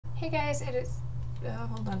Hey guys, it is,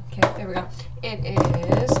 hold on, okay, there we go. It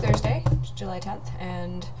is Thursday, July 10th,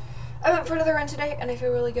 and I went for another run today, and I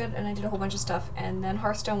feel really good, and I did a whole bunch of stuff, and then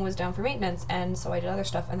Hearthstone was down for maintenance, and so I did other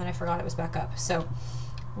stuff, and then I forgot it was back up. So,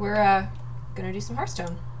 we're, gonna do some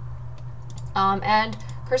Hearthstone. And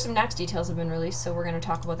Curse of Nax details have been released, so we're gonna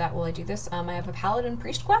talk about that while I do this. I have a Paladin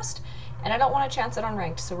Priest quest, and I don't want to chance it on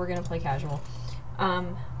ranked, so we're gonna play casual.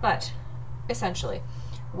 But, essentially,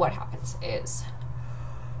 what happens is...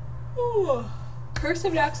 Curse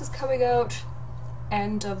of Nax is coming out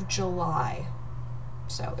end of July.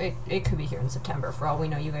 So it could be here in September. For all we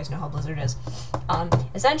know, you guys know how Blizzard is.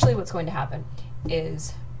 Essentially what's going to happen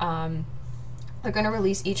is they're going to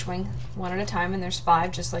release each wing one at a time, and there's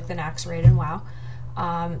 5 just like the Nax raid in WoW.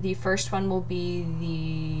 The first one will be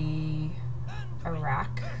the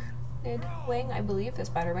Arachnid wing, I believe, the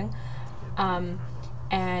spider wing.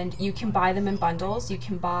 And you can buy them in bundles. You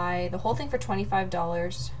can buy the whole thing for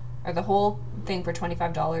 $25, or the whole thing for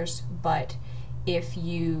 $25, but if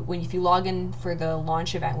you log in for the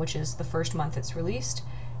launch event, which is the first month it's released,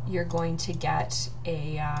 you're going to get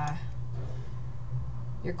a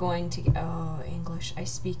oh, English, I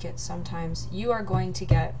speak it sometimes. You are going to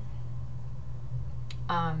get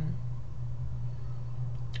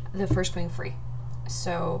the first wing free.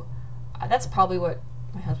 So that's probably what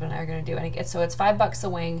my husband and I are going to do. And so it's $5 a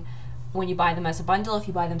wing when you buy them as a bundle. If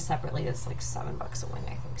you buy them separately, it's like $7 a wing,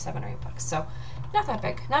 I think, $7 or $8. So not that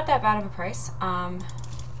big, not that bad of a price.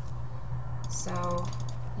 So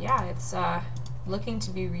yeah, it's looking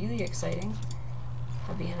to be really exciting.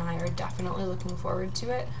 Hubby and I are definitely looking forward to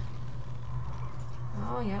it.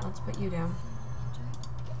 Oh yeah, let's put you down.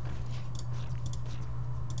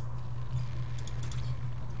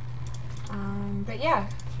 But yeah,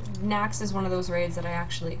 Nax is one of those raids that I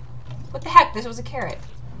actually... What the heck? This was a carrot.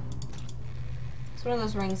 It's one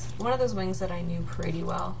of those wings that I knew pretty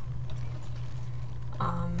well.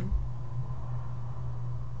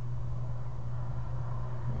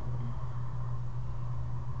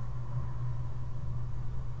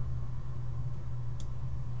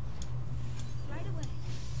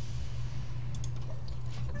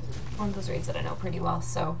 One of those raids that I know pretty well,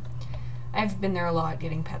 so I've been there a lot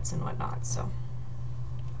getting pets and whatnot, so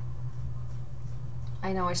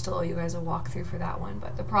I know I still owe you guys a walkthrough for that one,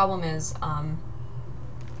 but the problem is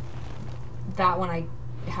that one I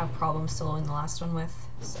have problems soloing the last one with,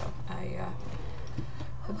 so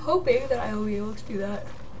I'm hoping that I will be able to do that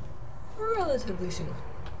relatively soon.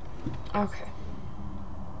 Okay.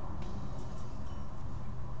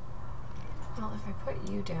 Well, if I put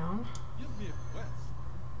you down,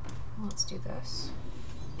 let's do this,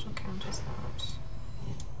 which will count as that.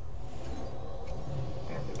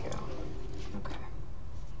 There we go. Okay.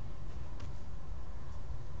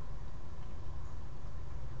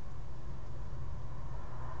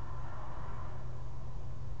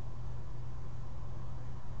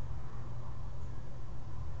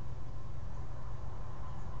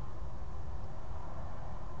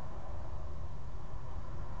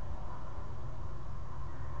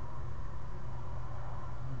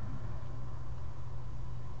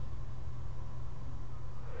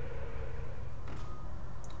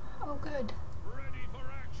 Oh, good. Ready for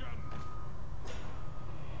action.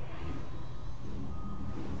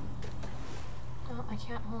 Well, I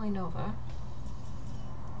can't Holy Nova,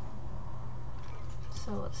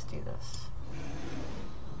 so let's do this.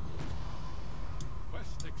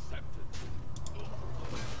 Quest accepted.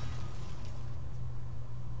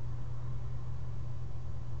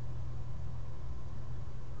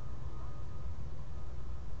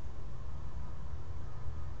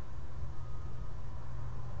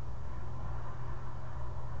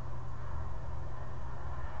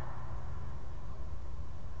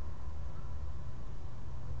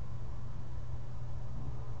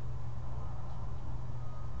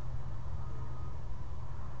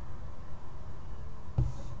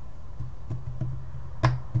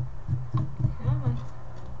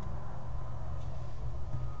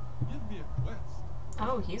 Give me a quest.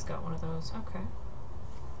 Oh, he's got one of those. Okay.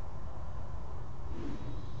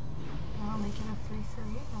 I'll make it a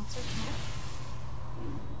 3-3. That's okay.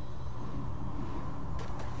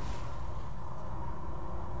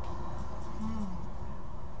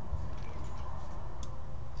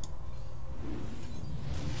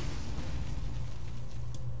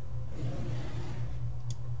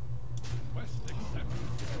 Quest accepted.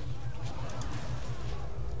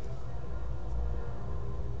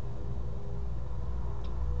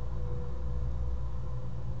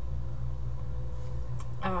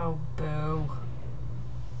 Oh, boo.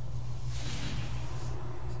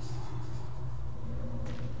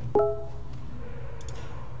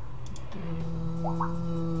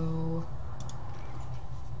 Boo.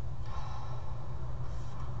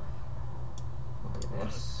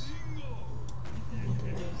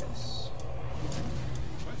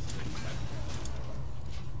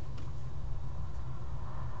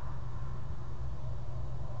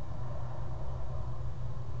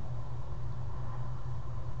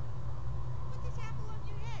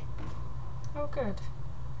 good.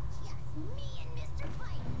 Just me and Mr.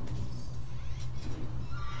 Pipe.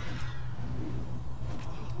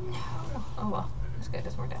 No. Oh well. This guy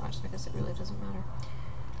does more damage, so I guess it really doesn't matter.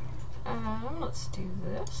 Let's do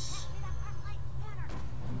this.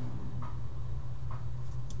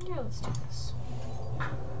 Yeah, let's do this.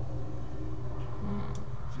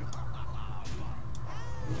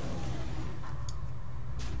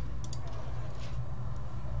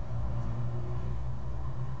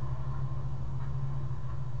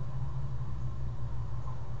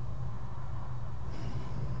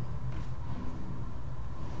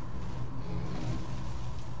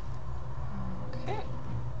 Okay.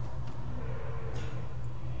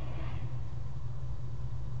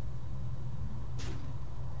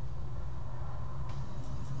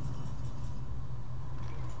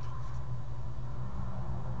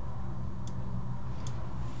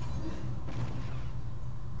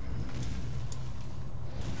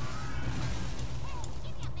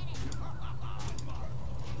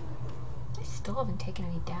 I still haven't taken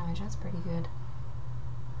any damage. That's pretty good.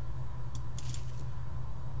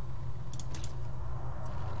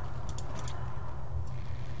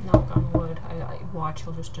 Knock on wood. I watch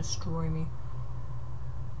he'll just destroy me.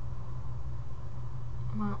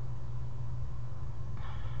 Well.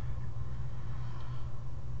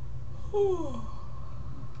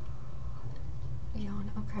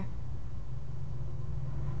 Yawn. Okay.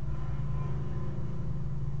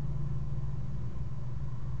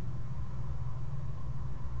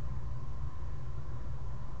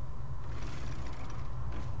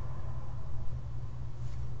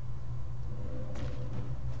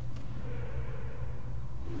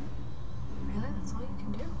 Really? That's all you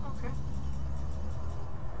can do? Okay.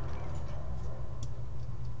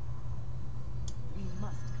 We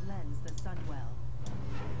must cleanse the Sunwell.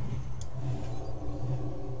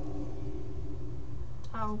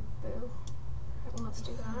 Oh, boo. Right, well, let's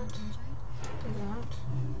do that. Do that.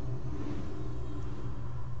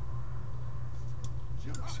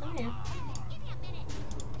 Looks for me. Give me a minute.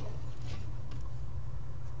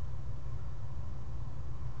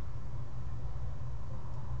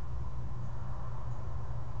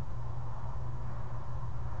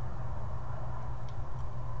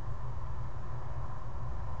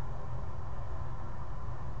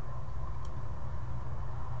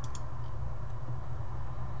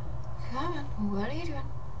 Come on, what are you doing?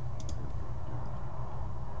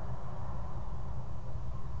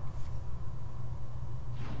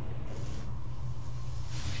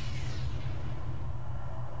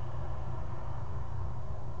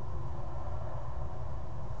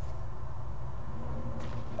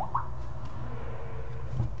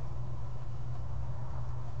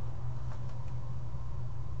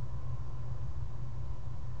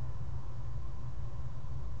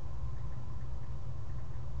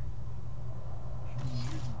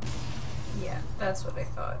 Yeah, that's what I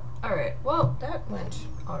thought. Alright, well, that went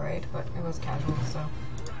alright, but it was casual, so.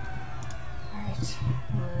 Alright,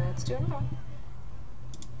 let's do another one.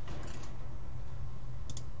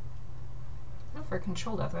 No, for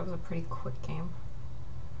Control Death, that was a pretty quick game.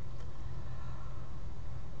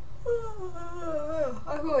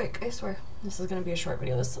 I'm awake, I swear. This is gonna be a short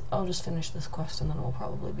video. I'll just finish this quest and then we'll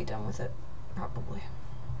probably be done with it. Probably.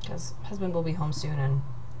 Because husband will be home soon and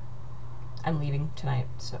I'm leaving tonight,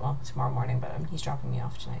 so, well, tomorrow morning, but he's dropping me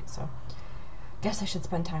off tonight, so guess I should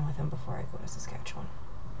spend time with him before I go to Saskatchewan.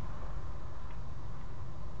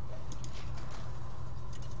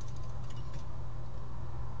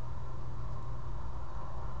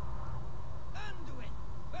 Anduin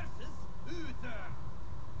versus Uther.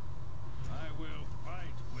 I will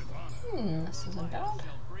fight with honor. This isn't bad.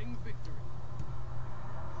 Shall bring victory.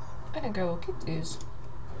 I think I will keep these.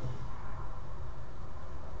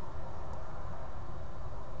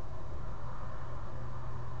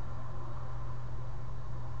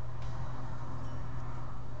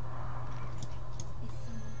 Is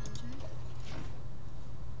someone injured?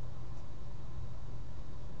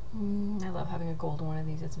 I love having a golden one of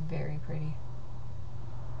these. It's very pretty.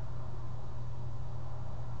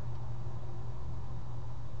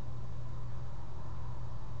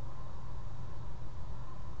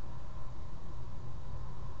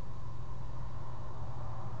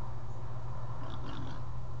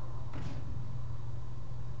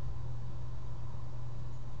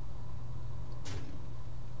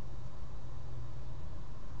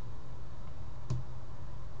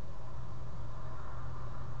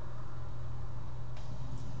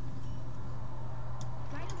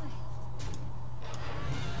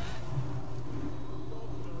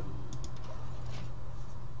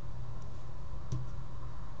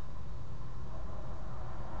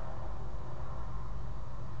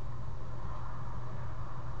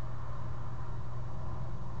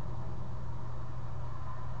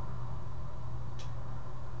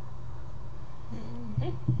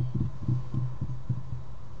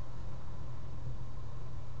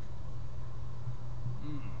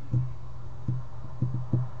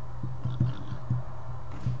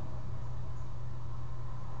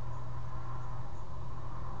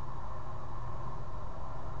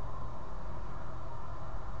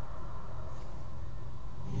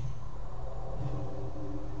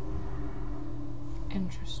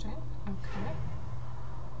 Interesting. Okay.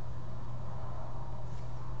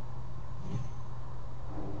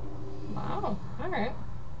 Wow. Alright.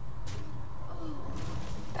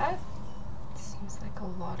 That seems like a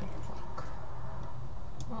lot of work.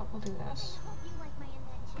 Well, we'll do this. Hope you like my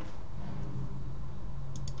invention.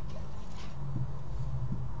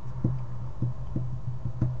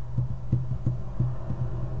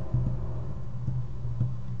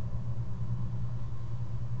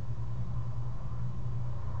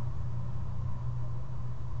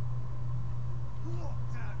 Lock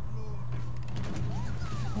that load.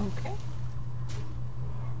 Okay.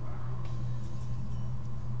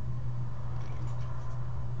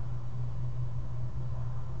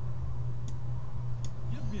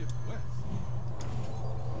 Give me a quest.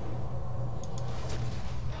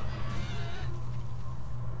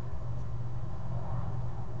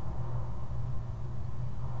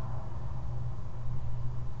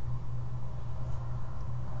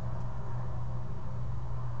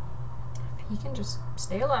 If he can just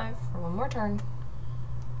stay alive for one more turn,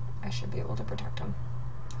 I should be able to protect him.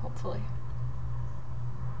 Hopefully.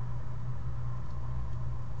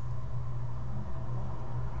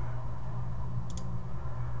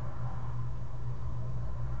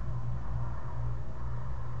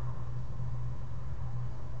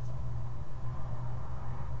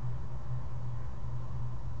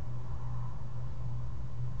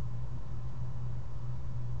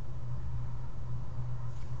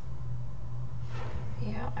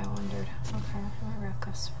 Yeah, I wondered. Okay, my ref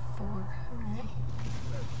costs 4. Alright.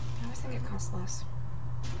 I always think it costs less.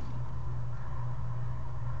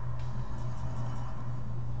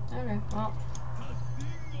 Okay, well. Let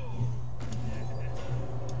me think. Handle it.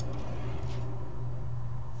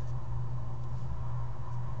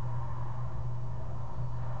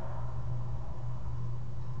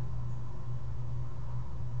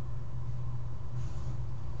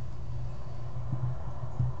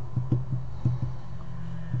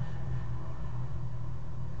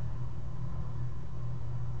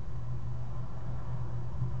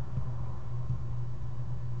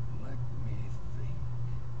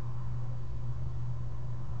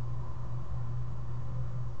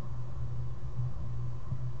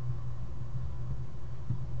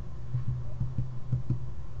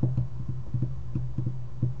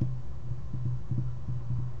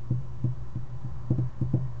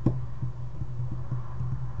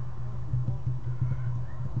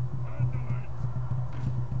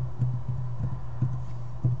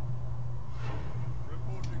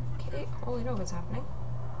 Reporting for Okay, well, we know what's happening.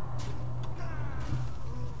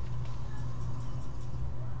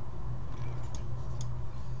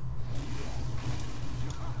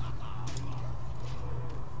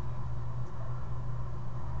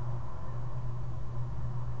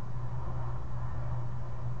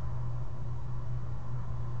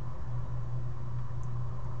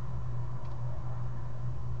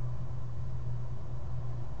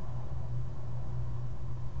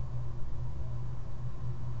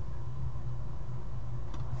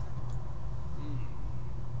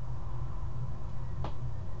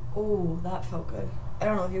 Oh, that felt good. I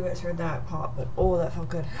don't know if you guys heard that pop, but oh, that felt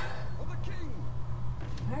good. for the king.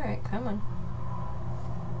 Alright, come on.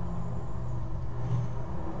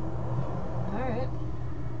 Alright.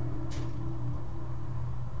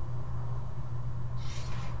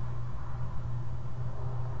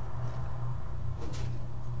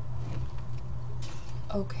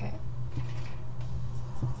 Okay.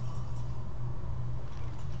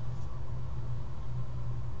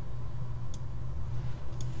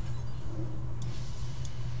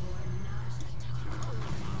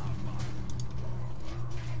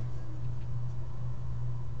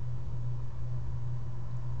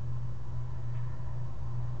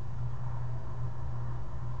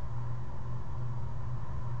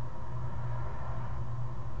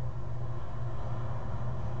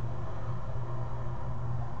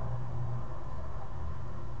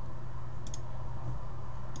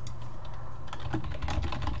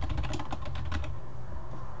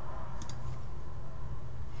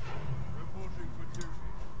 Reporting for duty.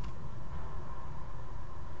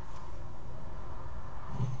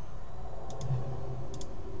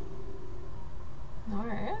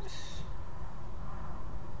 Alright.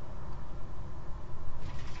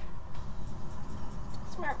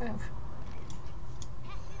 Smart move.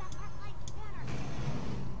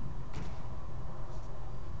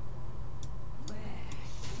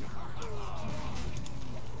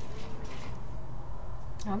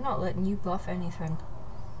 I'm not letting you buff anything.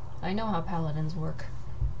 I know how paladins work.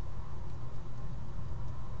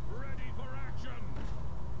 Ready for action.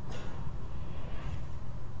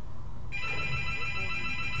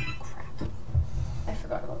 Crap. I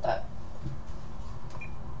forgot about that.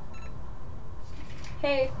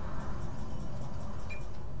 Hey.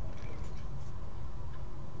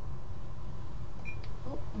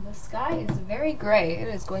 Oh, the sky is very gray. It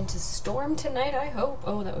is going to storm tonight, I hope.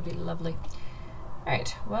 Oh, that would be lovely.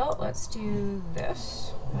 Alright, well, let's do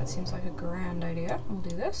this. That seems like a grand idea. We'll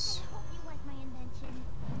do this. Hope you like my invention.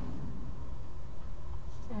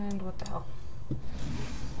 And what the hell? Give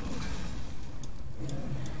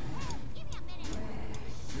me a minute.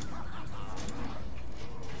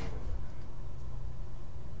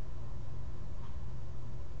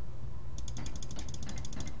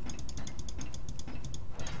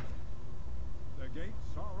 The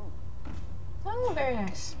gates are open. Oh, very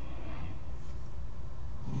nice.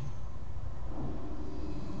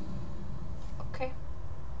 Okay.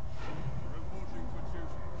 Reporting for duty.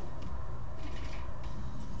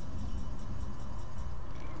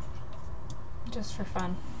 Just for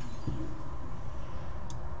fun.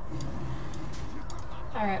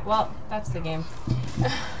 Alright, well, that's the game.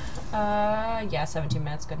 Yeah, 17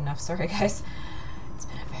 minutes, good enough. Sorry, guys. It's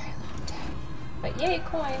been a very long day. But yay,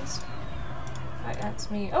 coins! That's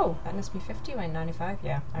me. Oh, that must be 50 by 95.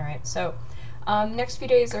 Yeah, alright. So, next few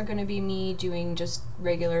days are going to be me doing just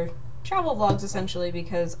regular travel vlogs, essentially,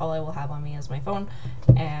 because all I will have on me is my phone,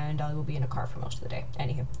 and I will be in a car for most of the day.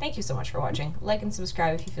 Anywho, thank you so much for watching. Like and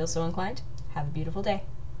subscribe if you feel so inclined. Have a beautiful day.